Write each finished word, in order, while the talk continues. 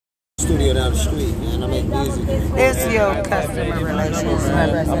Studio down the street, man. I make music. It's your customer relations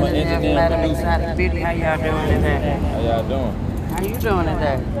representative, Madam Exotic Beauty. How y'all doing today? How y'all doing? How you doing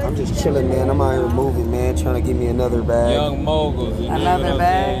today? I'm just chilling, man. I'm out here moving, man. Trying to give me another bag. Young moguls. Another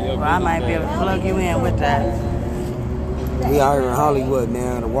bag? Well, I might be able to plug you in with that. We out here in Hollywood,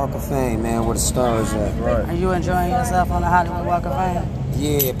 man. The Walk of Fame, man, where the stars at. Right. Are you enjoying yourself on the Hollywood Walk of Fame?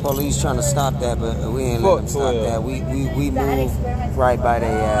 Yeah, police trying to stop that, but we ain't let them stop that. We move right by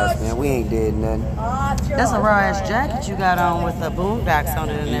their ass, man. We ain't did nothing. That's a raw ass jacket you got on with the boondocks on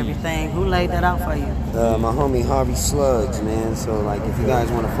it and everything. Who laid that out for you? My homie Harvey Slugs, man. So, like, if you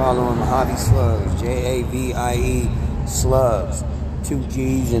guys want to follow him, Harvey Slugs, Javie Slugs, 2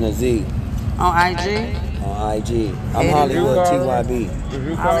 G's and a Z. On IG? On IG. I'm Hollywood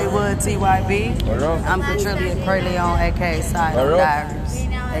TYB. Hollywood TYB. I'm Patricia Crayleon, aka Side Diaries,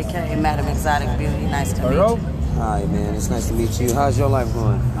 aka Madam Exotic Beauty. Nice to meet you. Hi, man. It's nice to meet you. How's your life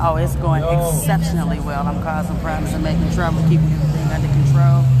going? Oh, it's going exceptionally well. I'm causing problems and making trouble, keeping everything under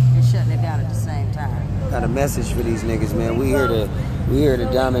control and shutting it down at the same time. Got a message for these niggas, man. We here to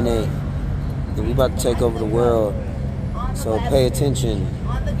dominate. And we about to take over the world. So pay attention.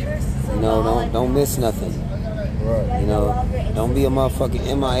 You know, don't miss nothing. Right. You know, don't be a motherfucking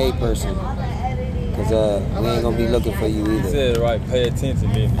MIA person. Cause we ain't gonna be looking for you either. You said it right, pay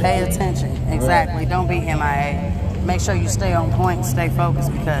attention, baby. Pay attention, exactly. Don't be MIA. Make sure you stay on point and stay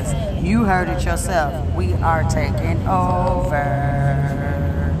focused because you heard it yourself. We are taking over.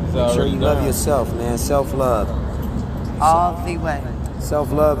 Make sure you love yourself, man. Self-love. All the way.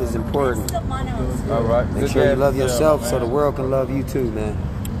 Self-love is important. All right. Make sure you love yourself so the world can love you too, man.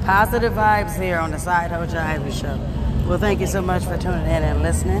 Positive vibes here on the Side Hoe Jive Show. Well, thank you so much for tuning in and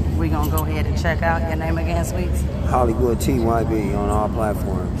listening. We're going to go ahead and check out your name again, Sweets. Hollywood TYB on all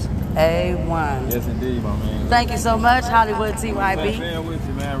platforms. A1. Yes, indeed, my man. Thank you so much, Hollywood TYB. With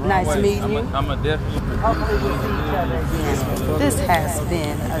you, man. Nice meeting you. I'm a definitely. Hopefully we'll see each other again. This has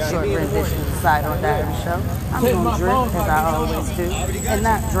been a short rendition of the Side Hoe Diaries Show. I'm going to drink, as I always do, and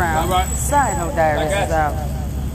not drown. Side Hoe Diaries is out.